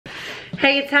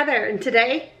Hey, it's Heather, and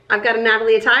today I've got a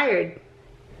Natalie Attired.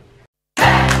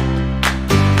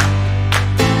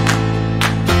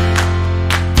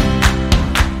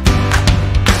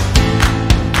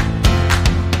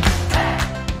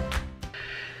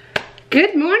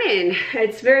 Good morning.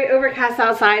 It's very overcast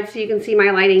outside, so you can see my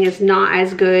lighting is not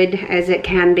as good as it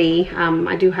can be.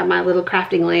 I do have my little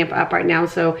crafting lamp up right now,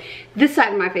 so this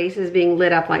side of my face is being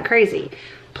lit up like crazy.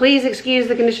 Please excuse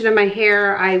the condition of my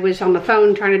hair. I was on the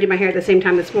phone trying to do my hair at the same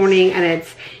time this morning, and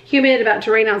it's humid, about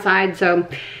to rain outside, so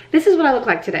this is what I look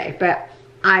like today. But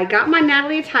I got my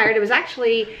Natalie Attired. It was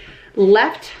actually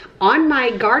left on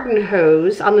my garden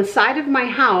hose on the side of my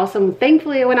house, and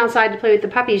thankfully I went outside to play with the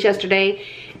puppies yesterday,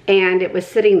 and it was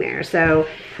sitting there. So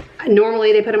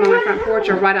normally they put them on my front porch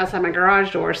or right outside my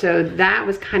garage door, so that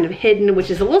was kind of hidden,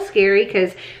 which is a little scary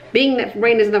because being that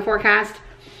rain is in the forecast,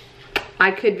 I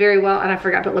could very well, and I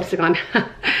forgot to put lipstick on,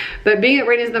 but being that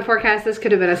rain is in the forecast, this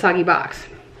could have been a soggy box.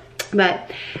 But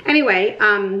anyway,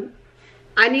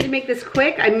 I need to make this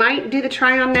quick. I might do the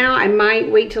try on now. I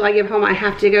might wait till I get home. I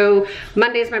have to go,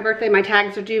 Monday is my birthday, my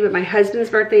tags are due, but my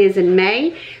husband's birthday is in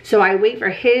May. So I wait for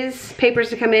his papers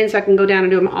to come in so I can go down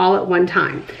and do them all at one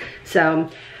time.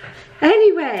 So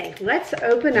anyway, let's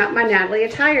open up my Natalie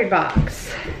Attired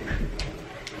box.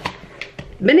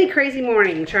 Been a crazy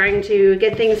morning trying to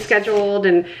get things scheduled,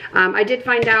 and I did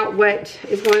find out what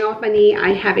is going on with my knee. I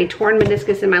have a torn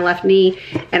meniscus in my left knee,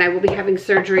 and I will be having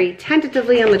surgery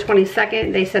tentatively on the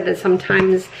 22nd. They said that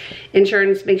sometimes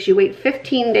insurance makes you wait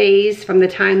 15 days from the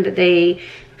time that they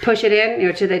push it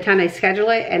in, to the time they schedule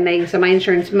it, and so my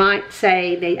insurance might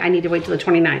say I need to wait till the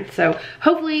 29th. So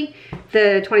hopefully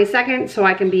the 22nd, so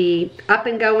I can be up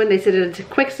and going. They said it's a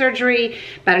quick surgery,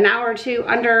 about an hour or two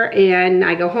under, and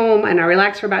I go home and I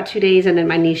relax for about 2 days, and then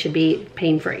my knee should be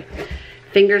pain-free.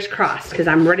 Fingers crossed, because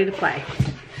I'm ready to play.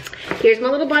 Here's my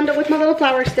little bundle with my little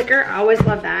flower sticker. I always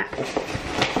love that.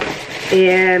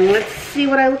 And let's see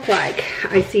what I look like.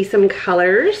 I see some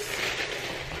colors.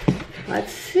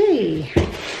 Let's see.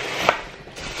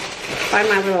 Find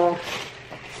my little,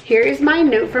 here is my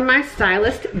note from my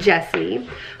stylist, Jessie.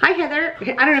 Hi, Heather.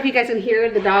 I don't know if you guys can hear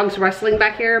the dogs rustling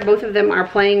back here. Both of them are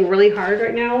playing really hard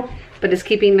right now, but it's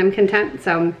keeping them content.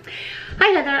 So, hi,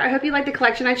 Heather. I hope you like the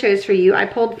collection I chose for you. I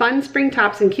pulled fun spring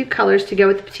tops and cute colors to go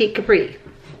with the petite capri.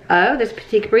 Oh, there's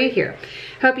petite capri here.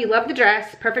 Hope you love the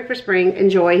dress. Perfect for spring.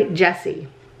 Enjoy, Jessie.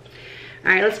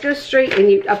 All right, let's go straight.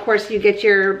 And of course, you get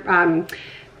your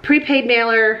prepaid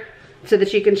mailer so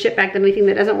that you can ship back anything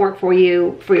that doesn't work for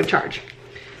you free of charge.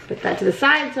 Put that to the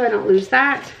side so I don't lose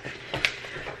that.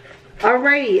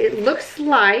 Alrighty, it looks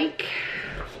like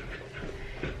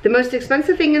the most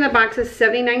expensive thing in the box is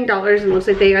 $79, and looks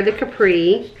like they are the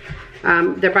Capri.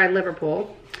 They're by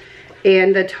Liverpool.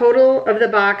 And the total of the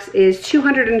box is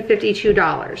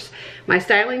 $252. My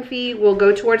styling fee will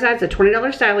go towards that. It's a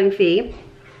 $20 styling fee.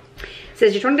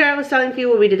 Says your $20 styling fee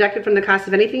will be deducted from the cost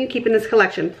of anything you keep in this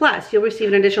collection. Plus, you'll receive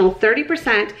an additional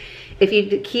 30% if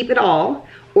you keep it all,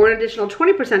 or an additional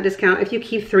 20% discount if you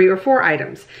keep 3 or 4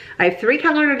 items. I have 3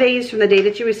 calendar days from the day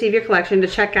that you receive your collection to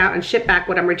check out and ship back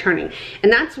what I'm returning.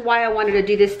 And that's why I wanted to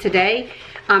do this today.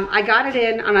 I got it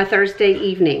in on a Thursday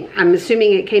evening. I'm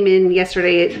assuming it came in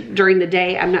yesterday during the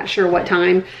day. I'm not sure what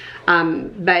time,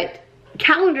 but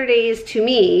calendar days to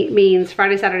me means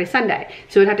Friday, Saturday, Sunday.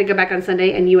 So we'd have to go back on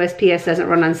Sunday, and USPS doesn't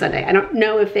run on Sunday. I don't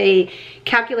know if they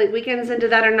calculate weekends into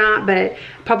that or not, but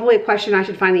probably a question I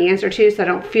should find the answer to, so I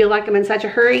don't feel like I'm in such a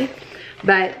hurry.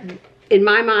 But in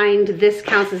my mind, this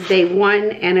counts as day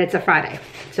 1, and it's a Friday.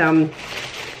 So,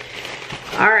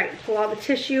 all right, pull all the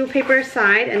tissue paper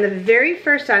aside, and the very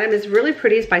first item is really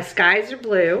pretty. It's by Skies Are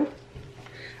Blue.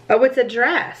 Oh, it's a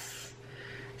dress.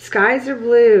 Skies Are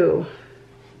Blue.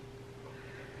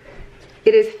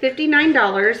 It is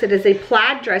 $59. It is a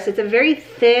plaid dress. It's a very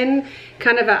thin,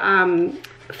 kind of a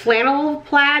flannel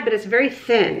plaid, but it's very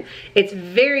thin. It's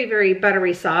very, very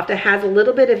buttery soft. It has a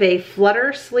little bit of a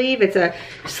flutter sleeve. It's a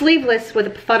sleeveless with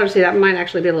a flutter sleeve. That might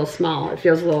actually be a little small. It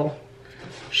feels a little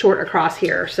short across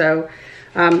here. So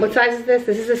what size is this?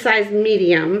 This is a size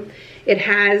medium. It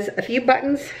has a few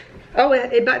buttons. Oh,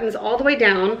 it buttons all the way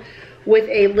down with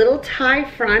a little tie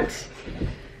front.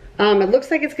 It looks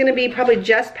like it's gonna be probably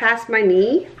just past my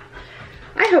knee.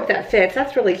 I hope that fits.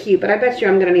 That's really cute, but I bet you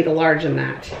I'm gonna need a large in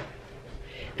that.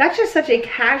 That's just such a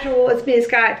casual, it's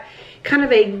got kind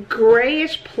of a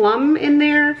grayish plum in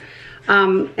there,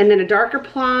 and then a darker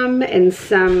plum and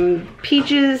some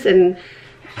peaches and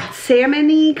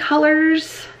salmon-y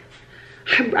colors.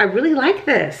 I really like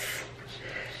this.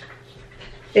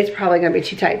 It's probably gonna be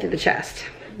too tight to the chest,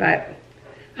 but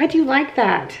I do like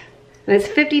that. And it's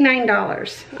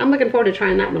 $59. I'm looking forward to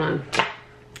trying that one on.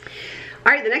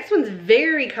 All right, the next one's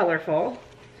very colorful.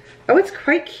 Oh, it's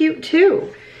quite cute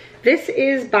too. This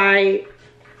is by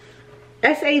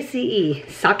S-A-C-E,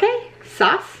 Sake?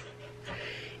 Sauce?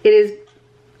 It is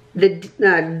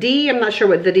the D, I'm not sure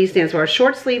what the D stands for,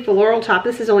 short sleeve floral top.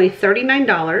 This is only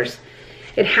 $39.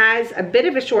 It has a bit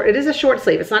of a short, it is a short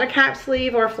sleeve. It's not a cap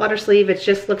sleeve or a flutter sleeve. It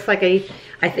just looks like a,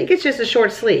 I think it's just a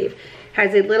short sleeve.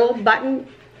 Has a little button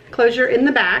closure in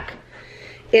the back.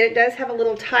 And it does have a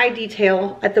little tie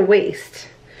detail at the waist.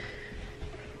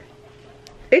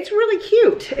 It's really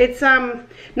cute. It's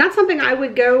not something I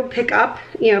would go pick up,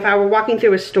 you know, if I were walking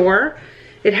through a store.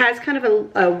 It has kind of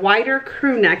a wider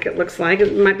crew neck, it looks like.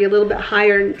 It might be a little bit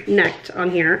higher necked on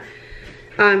here.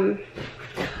 I'm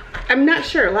not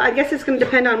sure. I guess it's going to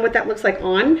depend on what that looks like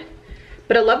on.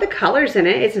 But I love the colors in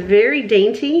it. It's very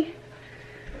dainty.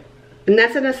 And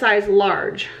that's in a size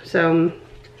large. So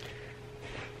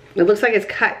it looks like it's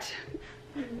cut,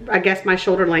 I guess, my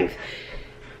shoulder length.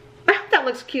 I hope that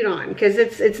looks cute on, because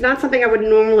it's not something I would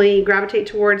normally gravitate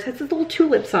towards. It has little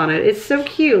tulips on it. It's so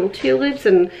cute. Tulips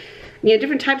and, you know,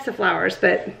 different types of flowers,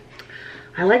 but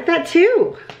I like that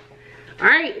too. All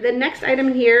right, the next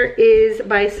item here is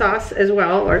by Sauce as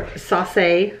well, or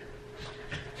Sauce.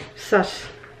 Sauce.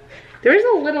 There is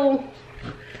a little,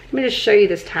 let me just show you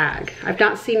this tag. I've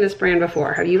not seen this brand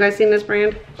before. Have you guys seen this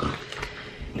brand?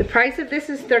 The price of this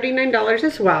is $39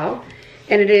 as well,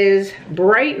 and it is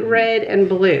bright red and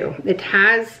blue. It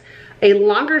has a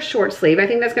longer short sleeve. I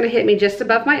think that's gonna hit me just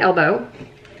above my elbow.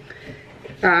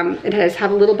 It has a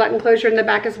little button closure in the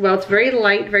back as well. It's very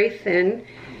light, very thin.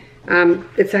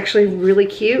 It's actually really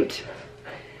cute.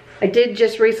 I did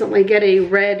just recently get a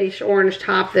reddish orange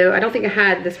top though. I don't think it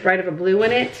had this bright of a blue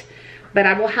in it, but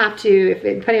I will have to,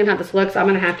 depending on how this looks, I'm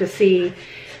gonna have to see.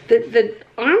 The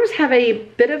arms have a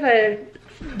bit of a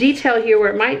detail here where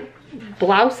it might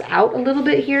blouse out a little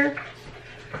bit here.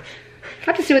 I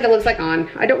have to see what that looks like on.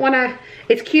 I don't wanna,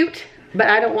 it's cute, but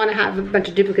I don't wanna have a bunch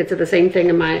of duplicates of the same thing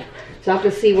in my, so I'll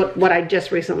have to see what I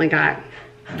just recently got.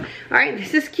 All right,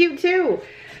 this is cute too.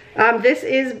 This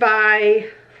is by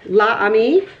La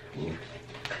Ami.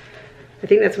 I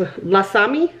think that's what, La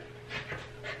Sami?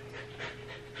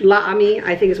 La Ami,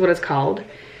 I think is what it's called.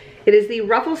 It is the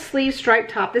ruffle sleeve striped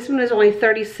top. This one is only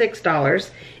 $36.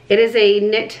 It is a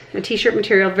knit, a t-shirt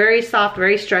material, very soft,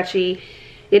 very stretchy.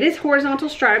 It is horizontal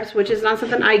stripes, which is not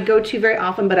something I go to very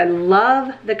often, but I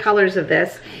love the colors of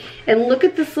this. And look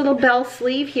at this little bell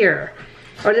sleeve here,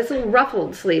 or this little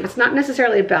ruffled sleeve. It's not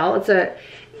necessarily a bell.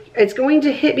 It's going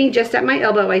to hit me just at my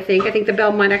elbow, I think. I think the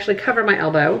bell might actually cover my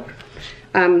elbow.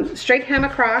 Straight hem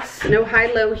across, no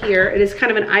high-low here. It is kind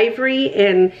of an ivory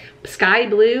and sky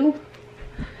blue.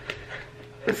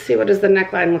 Let's see, what does the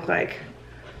neckline look like?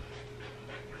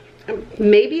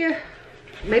 Maybe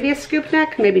a scoop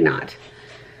neck, maybe not.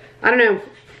 I don't know.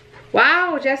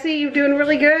 Wow, Jessie, you're doing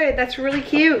really good. That's really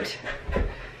cute.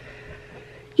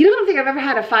 You know, I don't think I've ever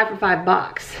had a 5 for $5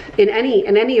 box in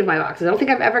any of my boxes. I don't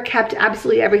think I've ever kept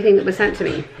absolutely everything that was sent to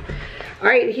me. All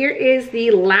right, here is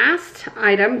the last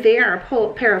item. They are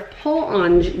a pair of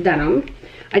pull-on denim.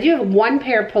 I do have one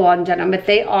pair of pull-on denim, but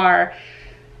they are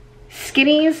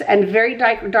skinnies and very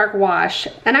dark wash,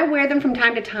 and I wear them from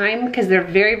time to time because they're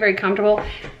very, very comfortable.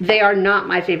 They are not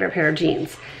my favorite pair of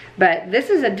jeans, but this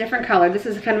is a different color. This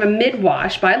is kind of a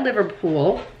mid-wash by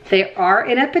Liverpool. They are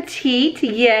in a petite,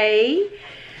 yay.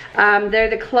 They're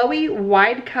the Chloe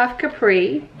wide cuff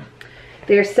capri.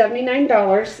 They are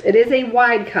 $79. It is a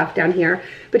wide cuff down here,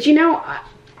 but you know,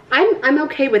 I'm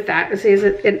okay with that. It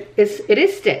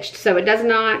is stitched, so it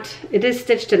is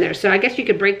stitched in there. So I guess you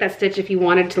could break that stitch if you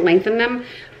wanted to lengthen them.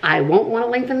 I won't want to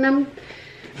lengthen them.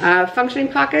 Functioning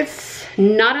pockets,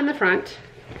 not in the front.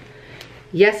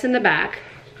 Yes, in the back.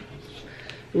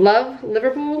 Love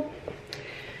Liverpool.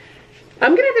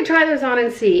 I'm gonna have to try those on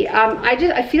and see.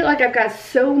 I feel like I've got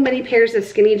so many pairs of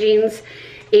skinny jeans,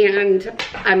 and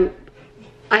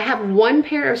I have one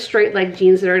pair of straight leg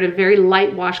jeans that are in a very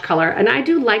light wash color, and I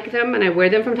do like them, and I wear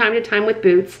them from time to time with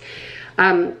boots.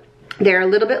 They're a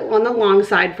little bit on the long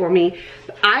side for me.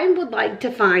 I would like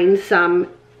to find some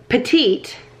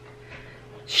petite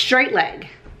straight leg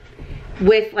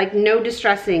with like no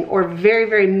distressing or very,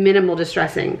 very minimal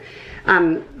distressing.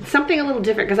 Something a little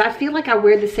different, because I feel like I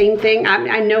wear the same thing.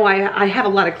 I know I have a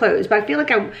lot of clothes, but I feel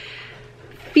like I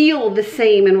feel the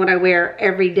same in what I wear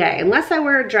every day, unless I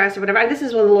wear a dress or whatever. This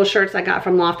is one of the little shirts I got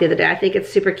from Loft the other day. I think it's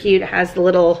super cute. It has the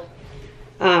little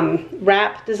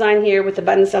wrap design here with the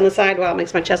buttons on the side. Wow, it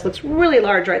makes my chest look really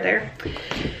large right there.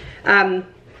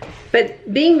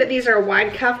 But being that these are a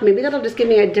wide cuff, maybe that'll just give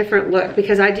me a different look,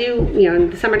 because I do, you know, in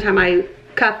the summertime I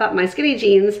cuff up my skinny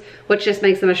jeans, which just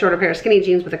makes them a shorter pair of skinny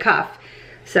jeans with a cuff.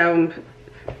 So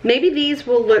Maybe these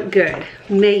will look good,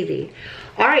 maybe.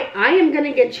 All right, I am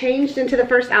gonna get changed into the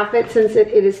first outfit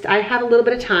since I have a little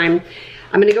bit of time.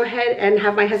 I'm gonna go ahead and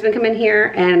have my husband come in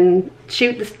here and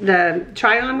shoot the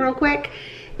try on real quick.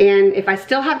 And if I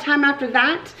still have time after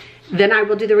that, then I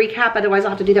will do the recap. Otherwise,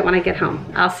 I'll have to do that when I get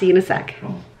home. I'll see you in a sec.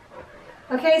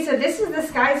 Okay, so this is the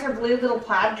Skies Are Blue little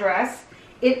plaid dress.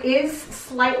 It is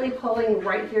slightly pulling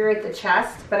right here at the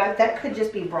chest, but that could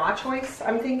just be bra choice,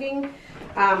 I'm thinking.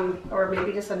 Or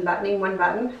maybe just unbuttoning one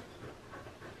button.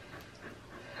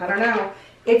 I don't know.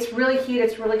 It's really cute.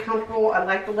 It's really comfortable. I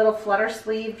like the little flutter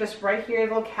sleeve just right here,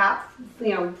 little cap,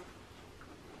 you know,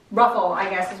 ruffle, I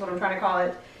guess is what I'm trying to call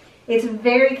it. It's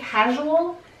very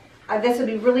casual. This would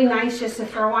be really nice just to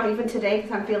throw on even today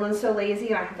because I'm feeling so lazy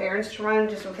and I have errands to run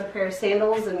just with a pair of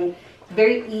sandals, and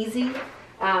very easy.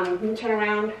 Let me turn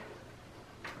around.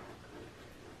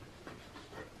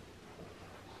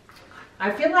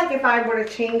 I feel like if I were to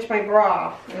change my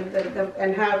bra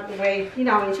and have the way, you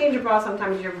know, when you change your bra,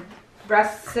 sometimes your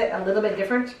breasts sit a little bit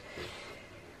different.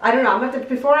 I don't know. I'm going to,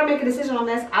 before I make a decision on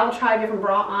this, I will try a different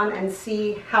bra on and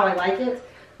see how I like it.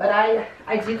 But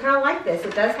I do kind of like this.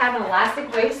 It does have an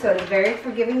elastic waist, so it's very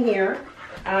forgiving here.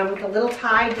 The little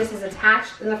tie just is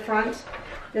attached in the front.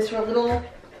 This little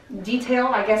detail,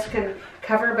 I guess, can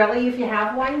cover a belly if you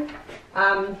have one.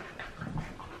 I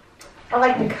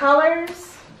like the colors.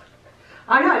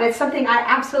 I know, and it's something I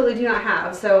absolutely do not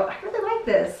have, so I really like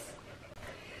this.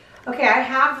 Okay, I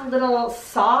have the little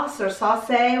sauce or sauce,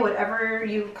 whatever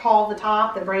you call the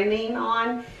top, the brand name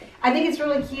on. I think it's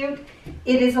really cute.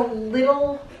 It is a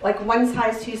little, like one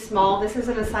size too small. This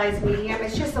isn't a size medium.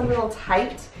 It's just a little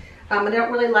tight. I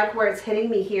don't really like where it's hitting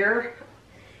me here.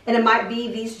 And it might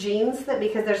be these jeans that,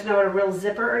 because there's no real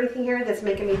zipper or anything here, that's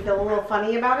making me feel a little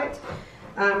funny about it.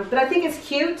 But I think it's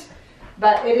cute,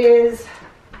 but it is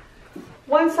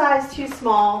one size too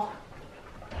small.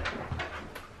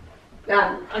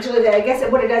 Actually, I guess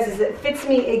what it does is it fits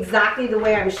me exactly the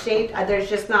way I'm shaped. There's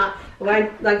just not,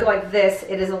 when I go like this,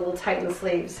 it is a little tight in the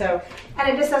sleeve. So, and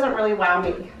it just doesn't really wow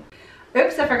me.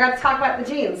 Oops, I forgot to talk about the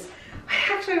jeans.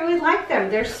 I actually really like them.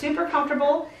 They're super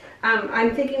comfortable.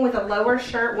 I'm thinking with a lower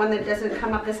shirt, one that doesn't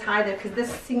come up this high, because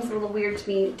this seems a little weird to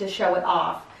me to show it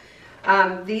off.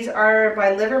 These are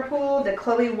by Liverpool, the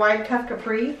Chloe wide cuff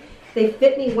capri. They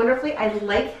fit me wonderfully. I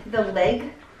like the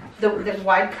leg, the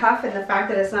wide cuff, and the fact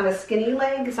that it's not a skinny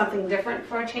leg, something different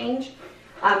for a change.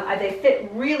 They fit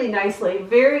really nicely,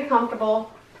 very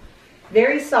comfortable,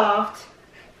 very soft.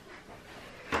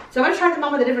 So I'm going to try them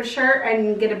on with a different shirt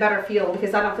and get a better feel,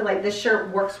 because I don't feel like this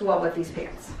shirt works well with these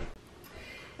pants.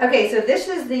 Okay, so this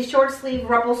is the short sleeve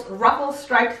ruffle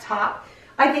striped top.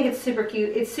 I think it's super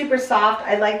cute. It's super soft.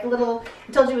 I like the little,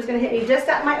 I told you it was going to hit me just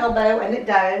at my elbow, and it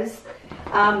does.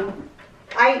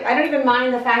 I don't even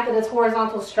mind the fact that it's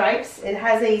horizontal stripes. It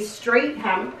has a straight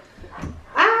hem.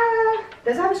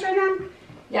 Does it have a straight hem?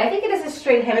 Yeah, I think it is a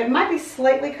straight hem. It might be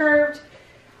slightly curved.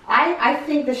 I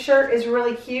think the shirt is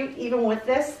really cute even with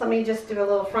this. Let me just do a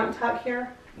little front tuck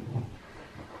here.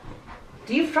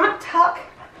 Do you front tuck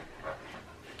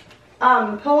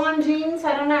pull-on jeans?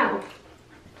 I don't know.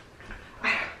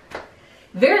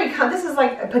 This is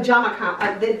like a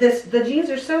pajama the jeans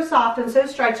are so soft and so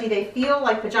stretchy, they feel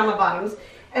like pajama bottoms,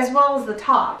 as well as the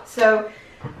top. So,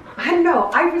 I don't know,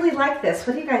 I really like this.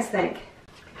 What do you guys think?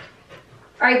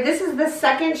 Alright, this is the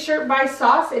second shirt by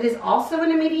Sauce. It is also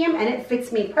in a medium, and it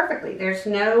fits me perfectly. There's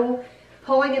no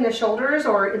pulling in the shoulders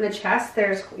or in the chest.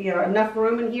 There's, you know, enough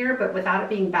room in here, but without it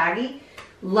being baggy.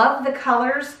 Love the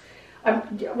colors.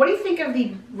 What do you think of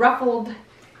the ruffled?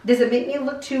 Does it make me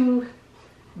look too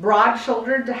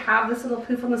broad-shouldered to have this little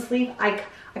poof on the sleeve? I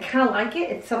kind of like it.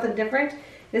 It's something different.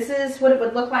 This is what it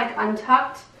would look like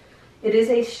untucked. It is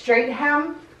a straight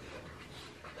hem.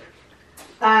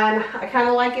 And I kind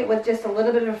of like it with just a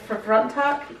little bit of a front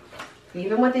tuck,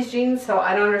 even with these jeans, so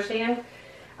I don't understand.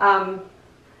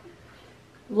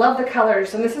 Love the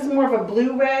colors, and this is more of a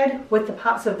blue-red with the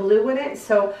pops of blue in it,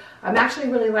 so I'm actually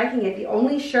really liking it. The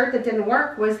only shirt that didn't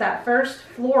work was that first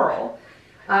floral,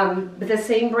 with the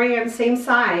same brand, same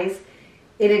size,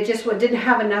 and it just didn't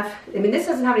have enough. I mean, this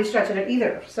doesn't have any stretch in it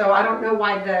either, so I don't know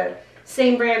why the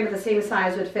same brand with the same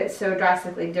size would fit so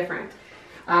drastically different.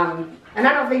 And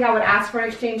I don't think I would ask for an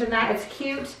exchange on that. It's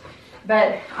cute,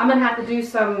 but I'm going to have to do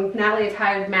some Natalie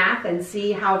Attired math and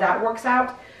see how that works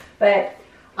out. But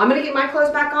I'm going to get my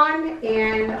clothes back on,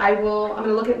 and I'm going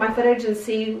to look at my footage and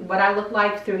see what I look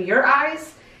like through your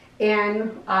eyes,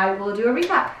 and I will do a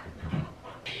recap.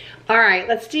 All right,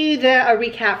 let's do a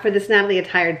recap for this Natalie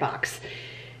Attired box.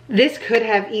 This could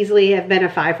have easily have been a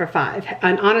 5 for $5.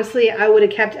 And honestly, I would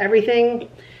have kept everything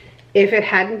if it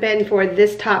hadn't been for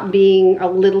this top being a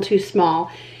little too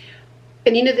small.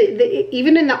 And you know,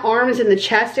 even in the arms and the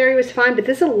chest area was fine, but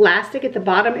this elastic at the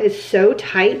bottom is so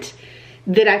tight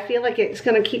that I feel like it's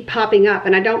gonna keep popping up,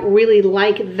 and I don't really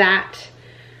like that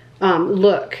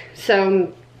look.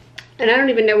 So, and I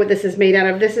don't even know what this is made out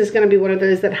of. This is gonna be one of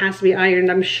those that has to be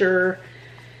ironed, I'm sure.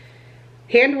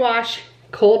 Hand wash,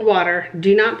 cold water,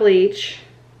 do not bleach.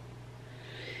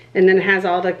 And then it has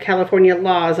all the California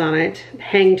laws on it,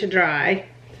 hang to dry.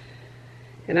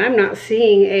 And I'm not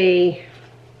seeing a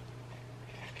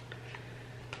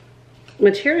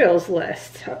materials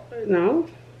list. No.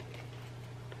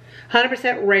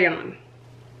 100% rayon.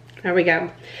 There we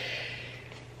go.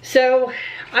 So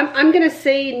I'm gonna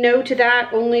say no to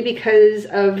that only because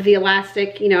of the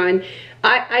elastic, you know, and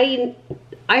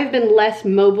I've been less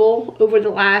mobile over the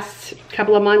last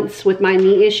couple of months with my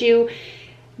knee issue.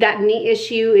 That knee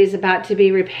issue is about to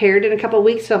be repaired in a couple of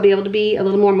weeks, so I'll be able to be a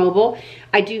little more mobile.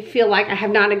 I do feel like I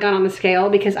have not gone on the scale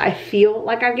because I feel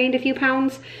like I've gained a few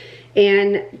pounds,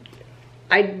 and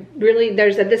I really,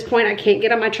 at this point, I can't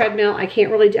get on my treadmill. I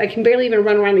can barely even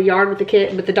run around the yard with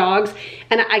the dogs,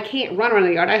 and I can't run around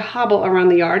the yard. I hobble around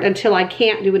the yard until I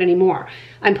can't do it anymore.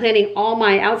 I'm planning all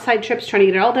my outside trips, trying to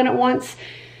get it all done at once,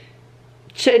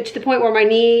 to the point where my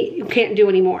knee can't do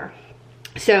anymore.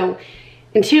 So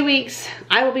in 2 weeks,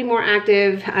 I will be more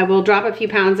active. I will drop a few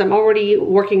pounds. I'm already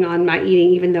working on my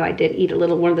eating, even though I did eat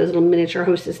one of those little miniature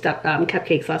Hostess stuff,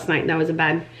 cupcakes last night, and that was a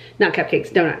bad, not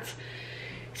cupcakes, donuts.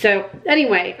 So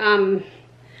anyway,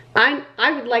 I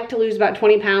would like to lose about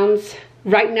 20 pounds.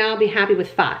 Right now, I'll be happy with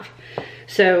 5.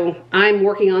 So I'm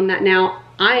working on that now.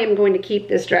 I am going to keep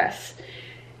this dress.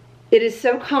 It is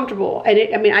so comfortable, and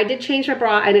I mean, I did change my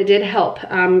bra, and it did help.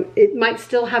 It might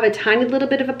still have a tiny little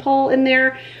bit of a pull in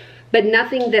there, but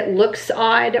nothing that looks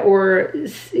odd or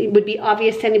it would be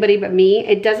obvious to anybody but me.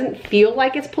 It doesn't feel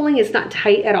like it's pulling. It's not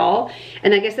tight at all,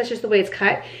 and I guess that's just the way it's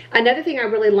cut. Another thing I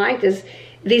really liked is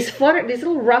these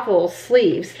little ruffle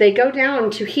sleeves. They go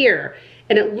down to here,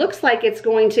 and it looks like it's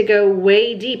going to go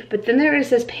way deep, but then there is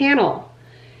this panel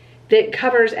that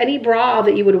covers any bra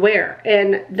that you would wear,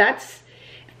 and that's,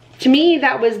 to me,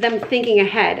 that was them thinking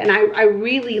ahead, and I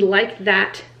really like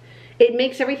that. It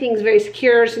makes everything very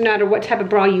secure, so no matter what type of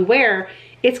bra you wear,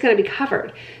 it's gonna be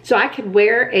covered. So I could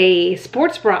wear a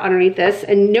sports bra underneath this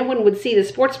and no one would see the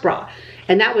sports bra,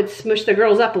 and that would smush the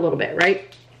girls up a little bit,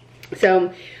 right?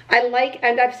 So I like,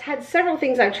 and I've had several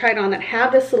things I've tried on that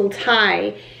have this little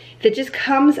tie that just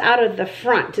comes out of the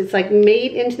front. It's like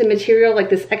made into the material, like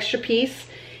this extra piece.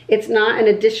 It's not an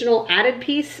additional added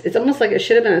piece. It's almost like it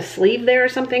should have been a sleeve there or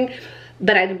something,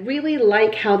 but I really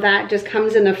like how that just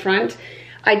comes in the front.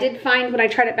 I did find when I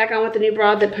tried it back on with the new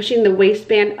bra that pushing the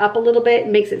waistband up a little bit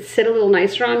makes it sit a little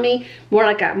nicer on me, more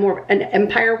like an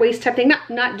empire waist type thing,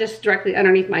 not just directly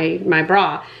underneath my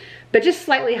bra, but just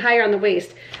slightly higher on the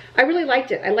waist. I really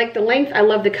liked it. I liked the length, I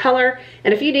love the color,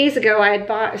 and a few days ago I had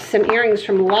bought some earrings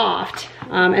from Loft,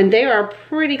 and they are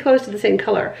pretty close to the same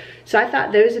color. So I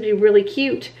thought those would be really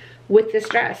cute with this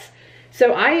dress.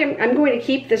 So I'm going to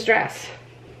keep this dress.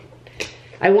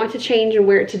 I want to change and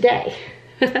wear it today.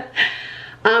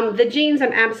 The jeans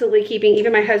I'm absolutely keeping.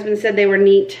 Even my husband said they were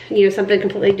neat, you know, something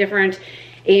completely different,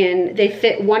 and they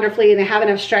fit wonderfully, and they have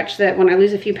enough stretch that when I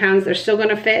lose a few pounds, they're still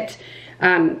gonna fit.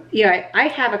 Yeah, I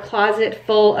have a closet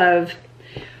full of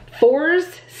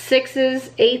 4s, 6s,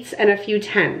 8s, and a few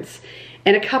 10s,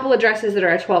 and a couple of dresses that are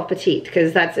a 12 petite,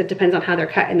 because it depends on how they're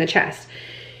cut in the chest.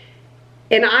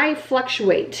 And I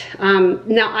fluctuate.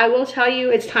 Now I will tell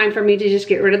you, it's time for me to just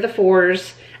get rid of the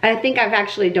 4s. I think I've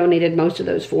actually donated most of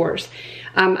those 4s.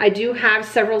 I do have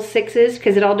several 6s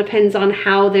because it all depends on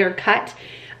how they're cut.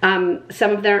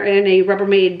 Some of them are in a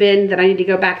Rubbermaid bin that I need to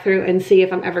go back through and see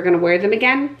if I'm ever gonna wear them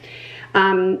again.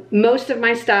 Most of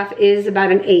my stuff is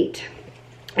about an 8.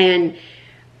 And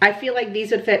I feel like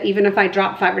these would fit even if I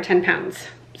drop 5 or 10 pounds.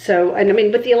 So, and I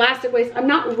mean, with the elastic waist, I'm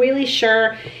not really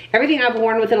sure. Everything I've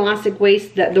worn with an elastic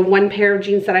waist, the one pair of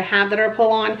jeans that I have that are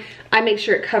pull on, I make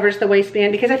sure it covers the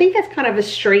waistband because I think that's kind of a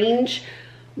strange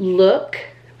look,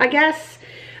 I guess.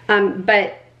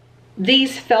 But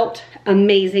these felt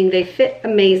amazing. They fit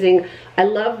amazing. I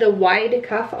love the wide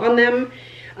cuff on them.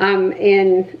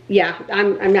 And yeah,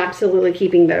 I'm absolutely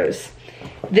keeping those.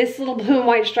 This little blue and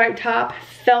white striped top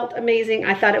felt amazing.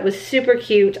 I thought it was super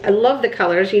cute. I love the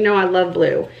colors. You know I love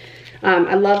blue.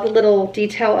 I love the little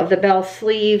detail of the bell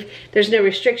sleeve. There's no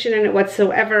restriction in it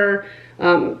whatsoever.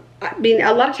 I mean,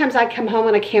 a lot of times I come home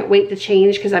and I can't wait to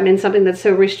change because I'm in something that's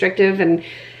so restrictive, and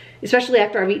especially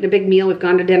after I've eaten a big meal, we've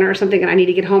gone to dinner or something, and I need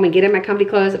to get home and get in my comfy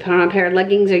clothes. I put on a pair of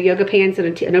leggings or yoga pants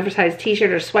and an oversized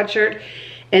t-shirt or sweatshirt,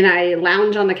 and I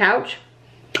lounge on the couch.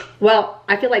 Well,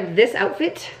 I feel like this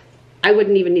outfit, I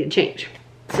wouldn't even need to change.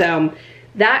 So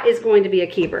that is going to be a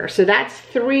keeper. So that's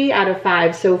 3 out of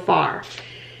 5 so far.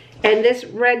 And this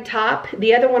red top,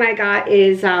 the other one I got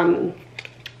is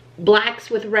blacks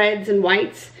with reds and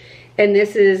whites. And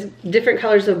this is different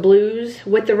colors of blues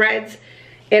with the reds.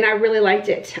 And I really liked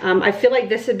it. I feel like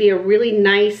this would be a really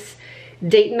nice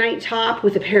date night top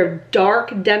with a pair of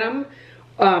dark denim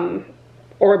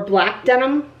or black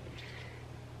denim.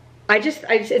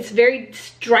 It's very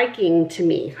striking to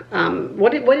me.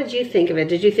 What did you think of it?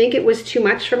 Did you think it was too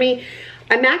much for me?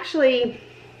 I'm actually,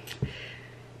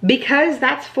 because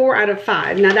that's 4 out of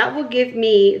 5. Now that will give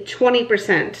me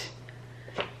 20%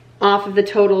 off of the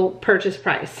total purchase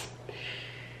price.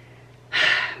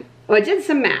 Well, I did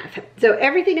some math. So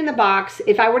everything in the box,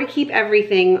 if I were to keep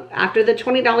everything after the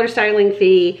 $20 styling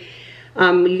fee,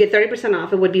 you get 30%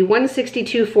 off. It would be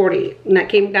 $162.40, and that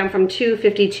came down from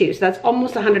 $252. So that's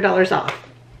almost $100 off.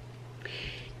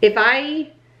 If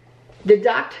I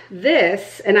deduct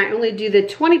this and I only do the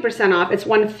 20% off, it's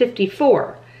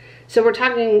 $154. So we're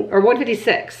talking, or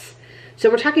 $156. So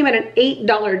we're talking about an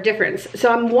 $8 difference.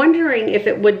 So I'm wondering if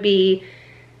it would be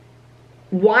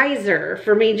wiser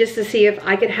for me just to see if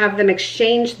I could have them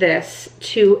exchange this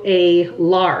to a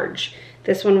large.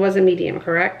 This one was a medium,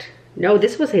 correct? No,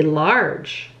 this was a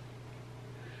large.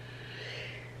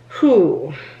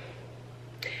 Whew.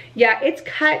 Yeah, it's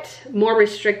cut more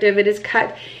restrictive. It is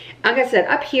cut, like I said,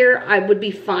 up here I would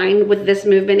be fine with this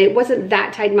movement. It wasn't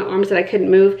that tight in my arms that I couldn't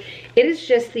move. It is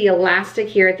just the elastic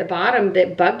here at the bottom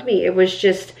that bugged me. It was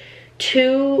just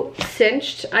too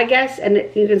cinched, I guess, and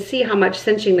you can see how much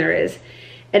cinching there is.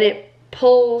 And it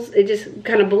pulls, it just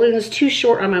kind of balloons too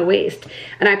short on my waist.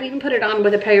 And I've even put it on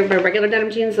with a pair of my regular denim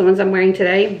jeans, the ones I'm wearing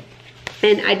today.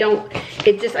 And I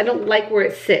don't like where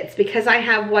it sits. Because I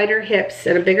have wider hips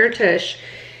and a bigger tush,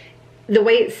 the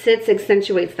way it sits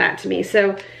accentuates that to me.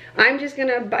 So I'm just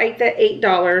gonna bite the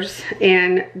 $8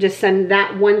 and just send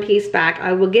that one piece back.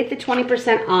 I will get the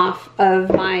 20% off of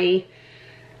the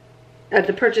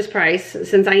purchase price,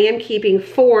 since I am keeping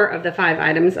 4 of the 5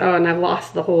 items. Oh, and I've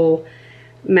lost the whole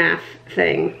math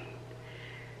thing.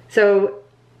 So,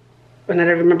 and I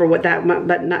don't remember what that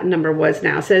number was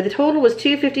now. So the total was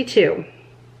 $252.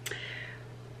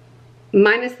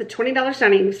 Minus the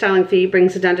 $20 styling fee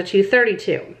brings it down to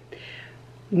 $232.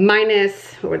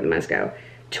 Minus, where'd the minus go?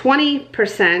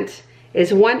 20%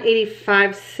 is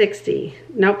 $185.60.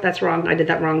 Nope, that's wrong. I did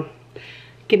that wrong.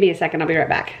 Give me a second, I'll be right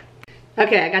back.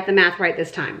 Okay, I got the math right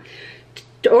this time.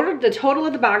 The total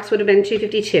of the box would have been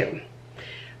 $252.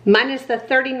 Minus the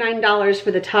 $39 for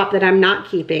the top that I'm not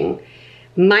keeping,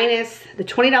 minus the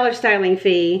 $20 styling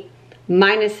fee,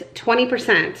 minus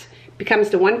 20%,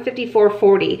 becomes to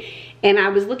 $154.40. And I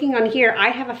was looking on here, I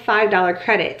have a $5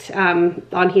 credit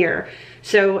on here.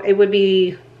 So it would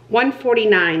be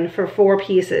 $149 for 4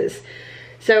 pieces.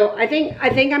 So I think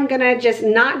I'm gonna just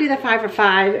not do the 5 for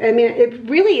 5. I mean, it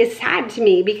really is sad to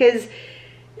me because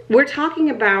we're talking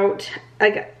about,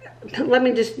 like, let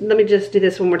me just do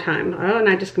this one more time. Oh, and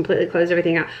I just completely closed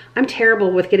everything out. I'm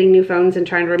terrible with getting new phones and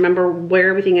trying to remember where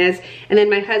everything is. And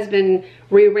then my husband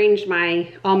rearranged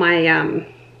all my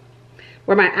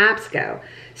where my apps go.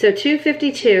 So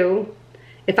 $252,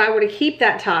 if I were to keep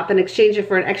that top and exchange it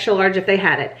for an extra large if they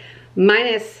had it,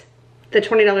 minus the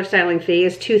 $20 styling fee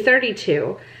is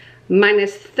 $232,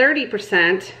 minus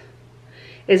 30%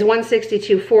 is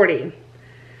 $162.40.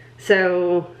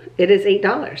 So it is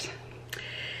 $8.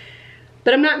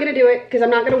 But I'm not gonna do it because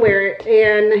I'm not gonna wear it.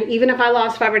 And even if I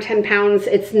lost 5 or 10 pounds,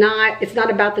 it's not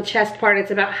about the chest part,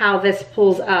 it's about how this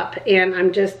pulls up. And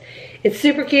it's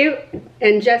super cute.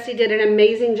 And Jessie did an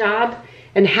amazing job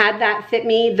and had that fit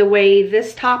me the way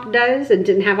this top does and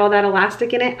didn't have all that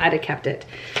elastic in it, I'd have kept it.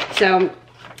 So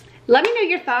let me know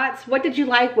your thoughts. What did you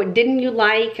like? What didn't you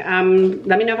like? Let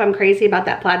me know if I'm crazy about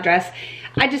that plaid dress.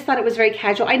 I just thought it was very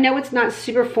casual. I know it's not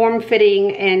super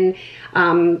form-fitting and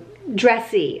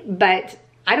dressy, but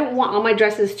I don't want all my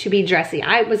dresses to be dressy.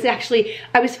 I was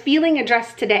feeling a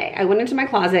dress today. I went into my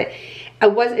closet.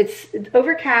 It's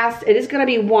overcast. It is gonna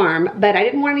be warm, but I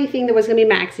didn't want anything that was gonna be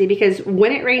maxi because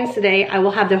when it rains today, I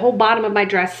will have the whole bottom of my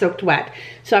dress soaked wet.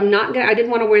 So I didn't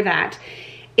want to wear that.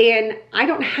 And I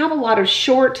don't have a lot of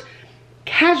short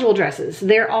casual dresses.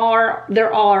 There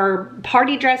are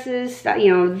party dresses,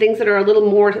 things that are a little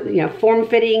more,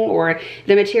 form-fitting, or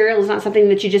the material is not something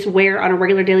that you just wear on a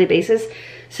regular daily basis.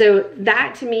 So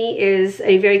that to me is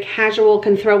a very casual,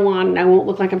 can throw on, and I won't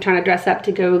look like I'm trying to dress up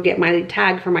to go get my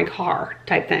tag for my car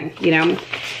type thing,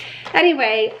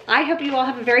 Anyway, I hope you all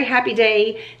have a very happy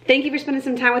day. Thank you for spending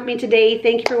some time with me today.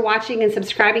 Thank you for watching and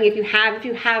subscribing if you have. If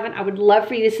you haven't, I would love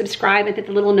for you to subscribe and hit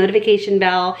the little notification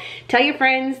bell. Tell your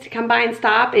friends to come by and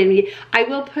stop. And I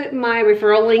will put my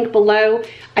referral link below.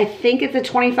 I think it's a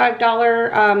 $25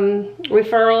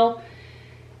 referral.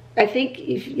 I think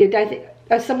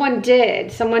someone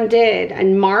did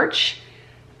in March.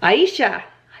 Aisha.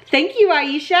 Thank you,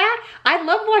 Aisha. I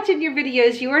love watching your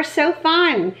videos. You are so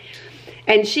fun.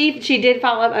 And she did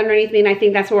follow up underneath me, and I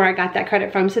think that's where I got that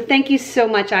credit from. So thank you so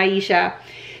much, Aisha.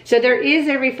 So there is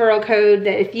a referral code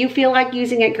that if you feel like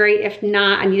using it, great. If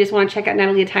not, and you just want to check out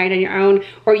Natalie Attired on your own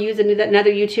or use another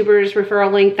YouTuber's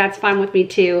referral link, that's fine with me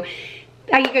too.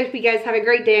 I hope you guys have a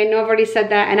great day. I know I've already said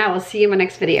that, and I will see you in my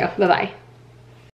next video. Bye-bye.